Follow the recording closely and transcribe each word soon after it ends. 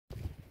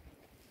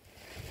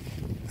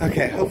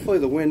Okay, hopefully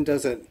the wind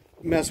doesn't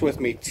mess with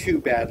me too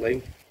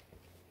badly.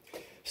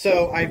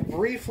 So I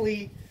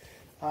briefly,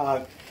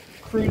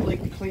 crudely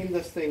cleaned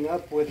this thing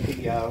up with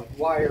the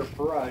wire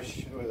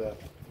brush or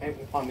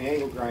on the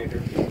angle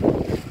grinder.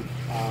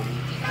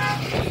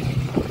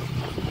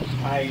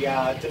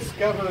 I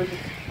discovered,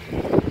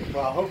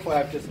 well, hopefully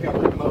I've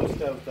discovered most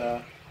of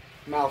the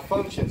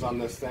malfunctions on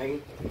this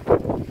thing.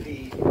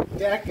 The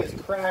deck is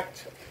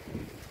cracked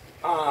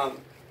on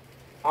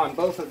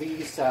both of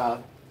these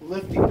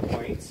lifting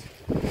points.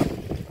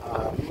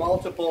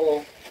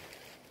 Multiple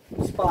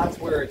spots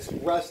where it's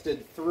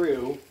rusted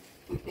through.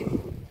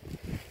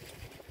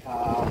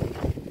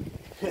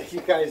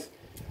 You guys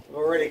have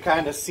already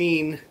kind of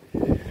seen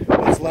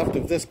what's left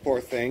of this poor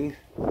thing.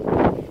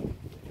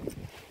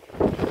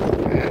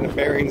 And the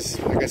bearings,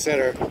 like I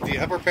said, the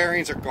upper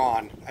bearings are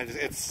gone.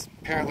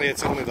 Apparently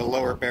it's only the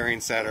lower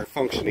bearings that are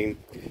functioning,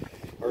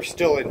 or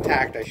still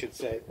intact, I should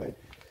say. But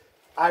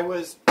I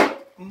was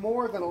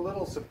more than a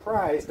little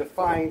surprised to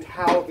find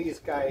how these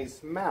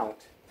guys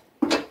mount.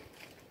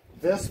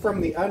 This from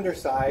the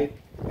underside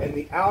and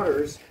the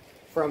outers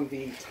from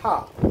the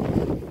top.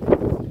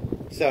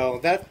 So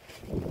that,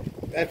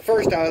 at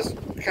first I was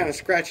kind of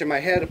scratching my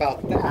head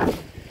about that,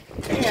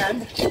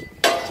 and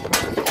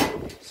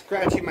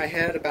scratching my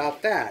head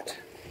about that.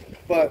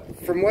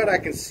 But from what I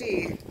can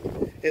see,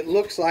 it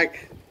looks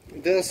like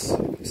this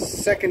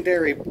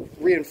secondary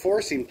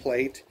reinforcing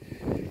plate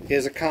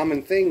is a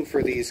common thing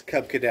for these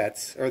Cub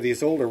Cadets, or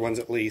these older ones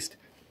at least.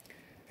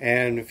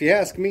 And if you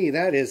ask me,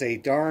 that is a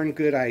darn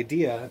good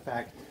idea. In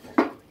fact,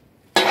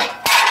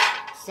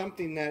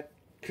 something that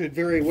could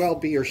very well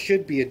be or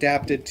should be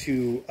adapted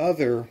to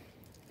other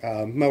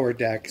mower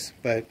decks.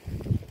 But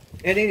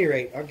at any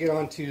rate, I'll get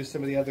on to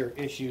some of the other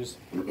issues.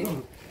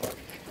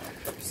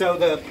 So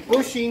the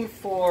bushing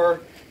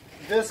for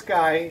this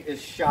guy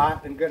is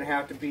shot and going to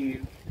have to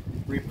be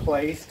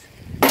replaced.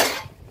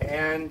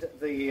 And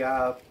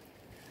the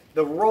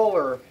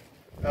roller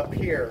up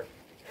here.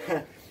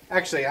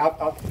 Actually,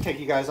 I'll take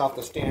you guys off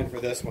the stand for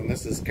this one.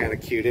 This is kind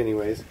of cute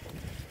anyways.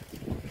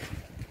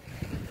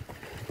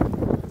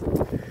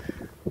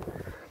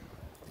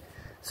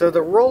 So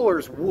the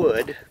roller's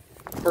wood,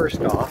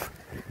 first off.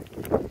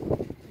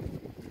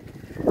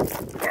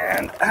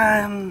 And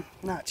I'm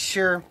not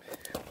sure.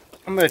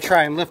 I'm going to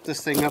try and lift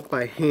this thing up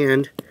by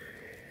hand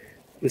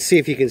and see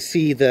if you can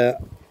see the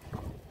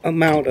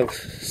amount of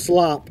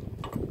slop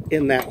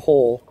in that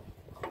hole.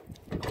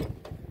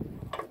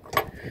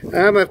 I'm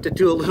going to have to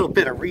do a little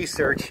bit of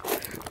research.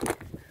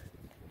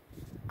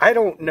 I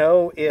don't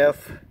know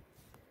if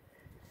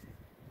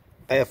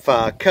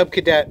Cub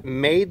Cadet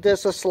made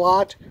this a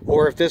slot,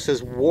 or if this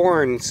is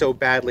worn so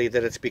badly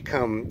that it's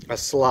become a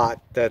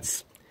slot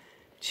that's,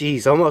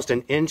 geez, almost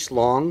an inch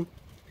long.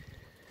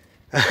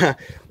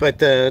 But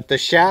the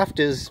shaft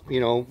is, you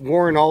know,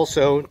 worn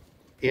also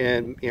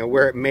in, you know,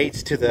 where it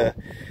mates to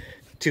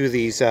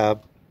these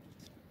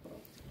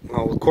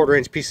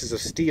 1/4-inch pieces of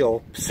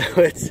steel. So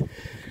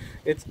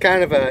it's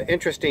kind of an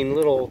interesting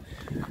little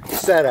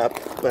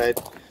setup.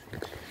 But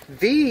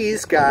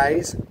these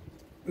guys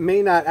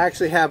may not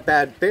actually have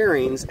bad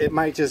bearings. It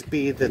might just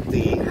be that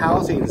the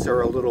housings are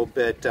a little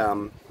bit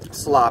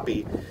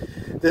sloppy.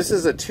 This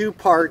is a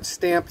 2-part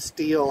stamped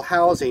steel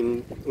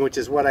housing, which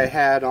is what I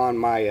had on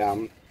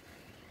my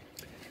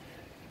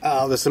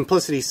the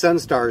Simplicity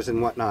Sunstars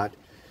and whatnot.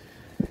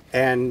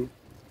 And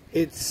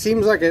it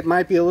seems like it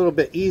might be a little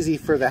bit easy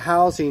for the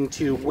housing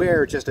to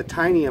wear just a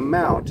tiny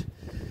amount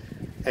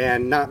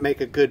and not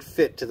make a good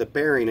fit to the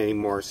bearing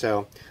anymore.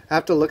 So I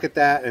have to look at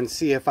that and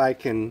see if I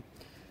can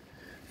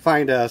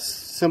find a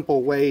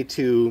simple way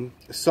to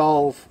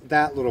solve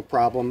that little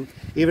problem.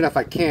 Even if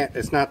I can't,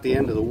 it's not the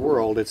end of the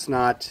world. It's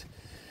not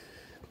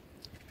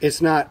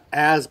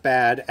as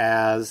bad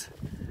as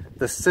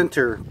the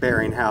center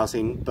bearing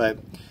housing. But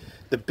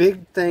the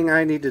big thing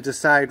I need to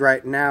decide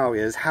right now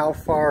is how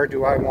far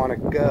do I want to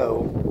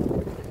go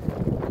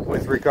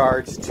with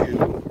regards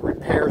to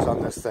repairs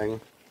on this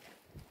thing.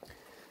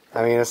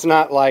 I mean, it's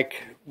not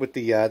like with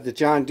the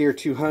John Deere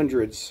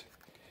 200s,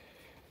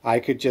 I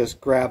could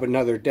just grab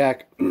another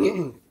deck,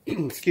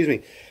 excuse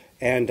me,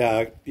 and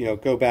you know,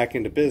 go back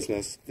into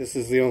business. This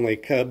is the only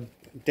Cub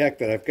deck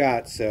that I've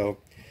got, so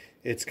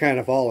it's kind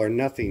of all or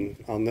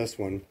nothing on this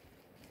one.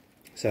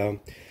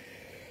 So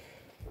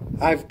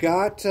I've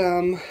got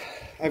some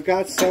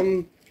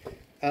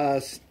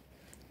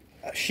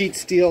sheet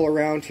steel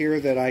around here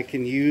that I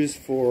can use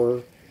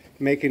for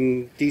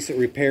making decent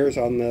repairs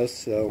on this.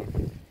 So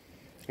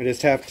I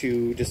just have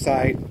to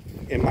decide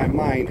in my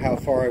mind how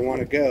far I want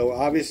to go.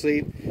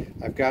 Obviously,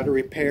 I've got to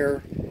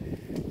repair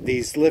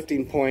these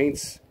lifting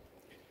points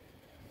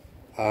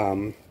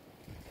and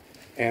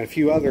a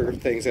few other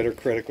things that are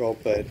critical,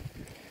 but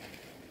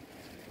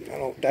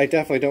I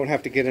definitely don't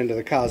have to get into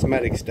the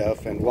cosmetic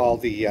stuff. And while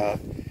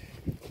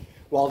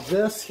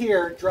this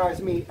here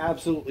drives me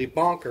absolutely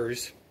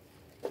bonkers,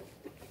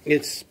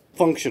 it's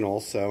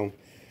functional. So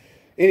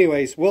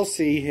anyways, we'll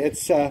see.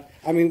 It's I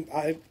mean,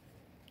 I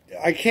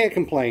can't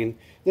complain.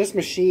 This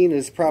machine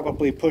is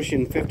probably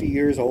pushing 50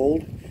 years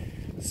old,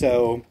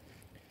 so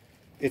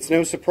it's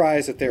no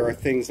surprise that there are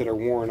things that are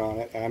worn on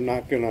it. I'm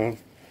not going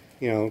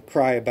to,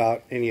 cry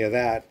about any of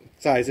that.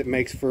 Besides, it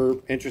makes for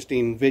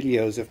interesting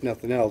videos, if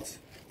nothing else.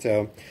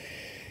 So,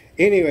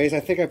 anyways, I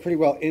think I pretty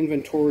well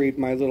inventoried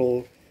my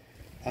little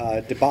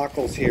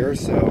debacles here.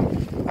 So,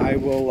 I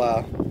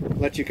will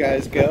let you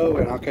guys go,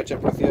 and I'll catch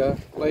up with you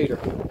later.